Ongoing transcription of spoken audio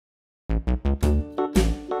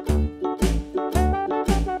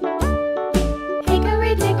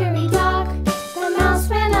Hickory dickory dock, the mouse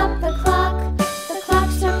ran up the clock. The clock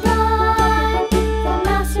struck one, the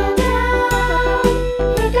mouse ran down.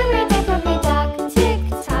 Hickory dickory dock, tick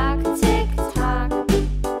tock, tick tock.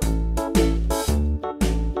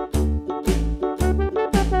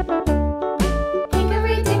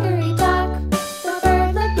 Hickory dickory dock, the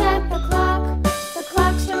bird looked at the clock. The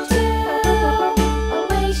clock struck two,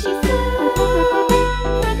 away she flew.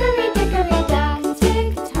 Hickory dickory dock, tick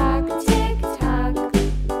tock, tick tock.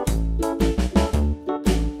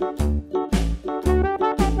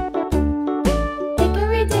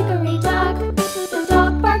 Hickory dickory dock, the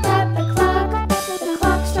dog barked at the clock. The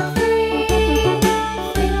clock struck three,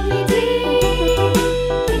 fiddly-dee.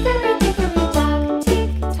 Hickory dickory dock,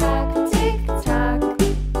 tick tock, tick tock.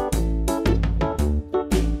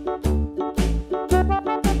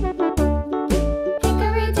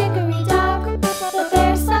 Hickory dickory dock, the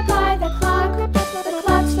bear sat by the clock. The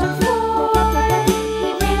clock struck four, he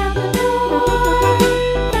ran out the door.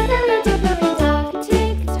 Hickory dickory dock,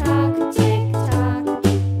 tick tock, tick tock.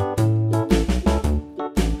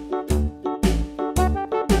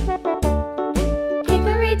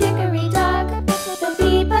 Hickory dickory dock, the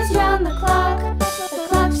bee buzzed round the clock. The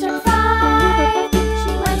clock struck five,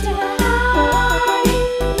 she went to her hive.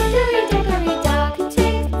 Hickory dickory dock,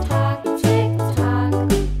 tick tock, tick tock.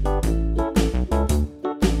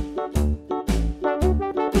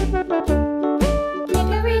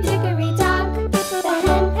 Hickory dickory dock, the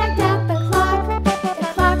hen pecked at the clock. The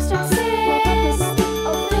clock struck six,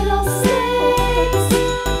 oh fiddlesticks.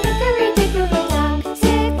 Hickory dickory dock,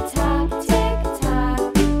 tick tock, tick tock.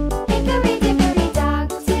 Hickory dickory dock,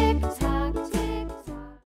 tick tock, tick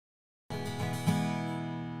tock.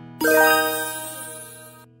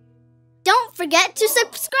 Don't forget to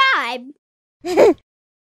subscribe.